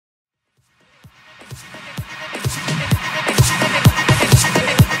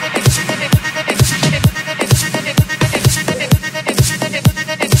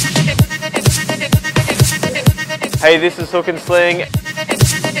hey, this is Hook and Sling. It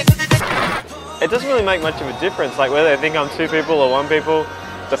doesn't really make much of a difference, like whether they think I'm two people or one people.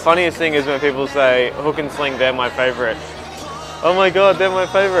 The funniest thing is when people say, Hook and Sling, they're my favorite. Oh my God, they're my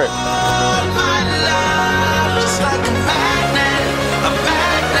favorite.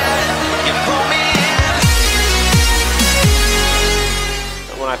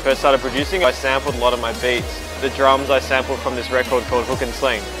 When I first started producing, I sampled a lot of my beats. The drums I sampled from this record called Hook and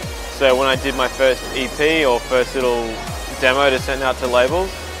Sling. So when I did my first EP or first little demo to send out to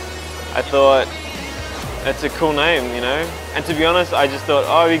labels, I thought, it's a cool name, you know? And to be honest, I just thought,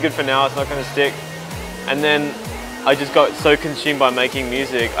 oh, it'd be good for now, it's not gonna stick. And then I just got so consumed by making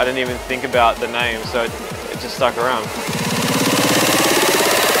music, I didn't even think about the name, so it just stuck around.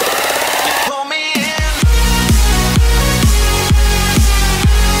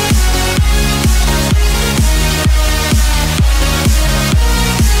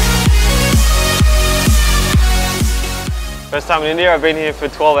 First time in India, I've been here for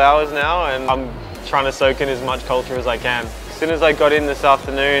 12 hours now and I'm trying to soak in as much culture as I can. As soon as I got in this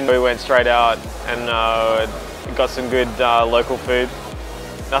afternoon, we went straight out and got some good local food.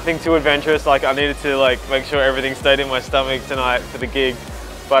 Nothing too adventurous, like I needed to make sure everything stayed in my stomach tonight for the gig,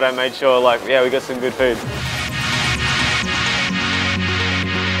 but I made sure yeah, we got some good food.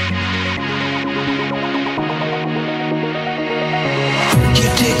 You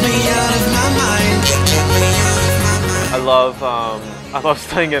take me out of my mind, you take me out of my mind. I love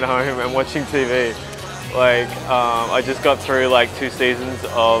staying at home and watching TV. I just got through 2 seasons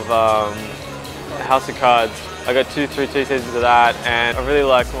of House of Cards. I got two seasons of that, and I really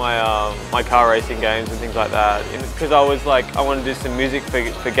like my car racing games and things like that. Because I wanted to do some music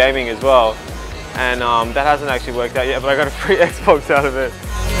for gaming as well, and that hasn't actually worked out yet. But I got a free Xbox out of it.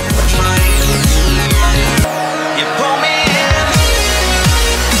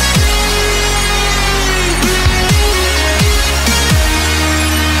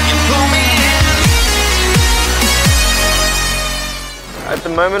 At the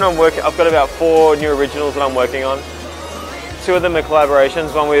moment I've got about 4 new originals that I'm working on. 2 of them are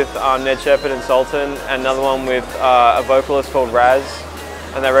collaborations, one with Ned Shepherd and Sultan, and another one with a vocalist called Raz,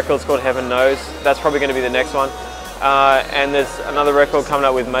 and that record's called Heaven Knows. That's probably going to be the next one. And there's another record coming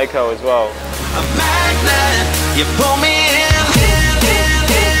up with Mako as well. A magnet, you pull me in.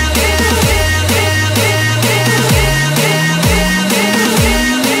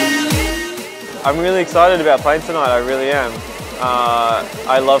 I'm really excited about playing tonight, I really am.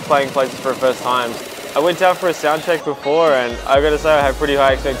 I love playing places for the first time. I went down for a sound check before and I gotta say I have pretty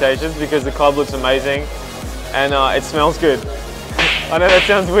high expectations because the club looks amazing and it smells good. I know that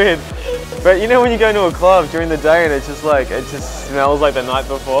sounds weird, but you know when you go to a club during the day and it's just it just smells like the night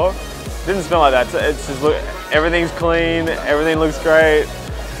before? It didn't smell like that. It's just everything's clean, everything looks great.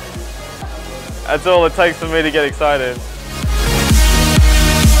 That's all it takes for me to get excited.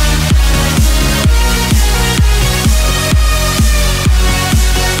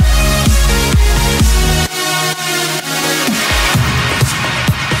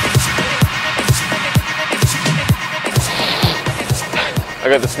 I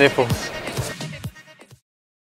got the sniffles.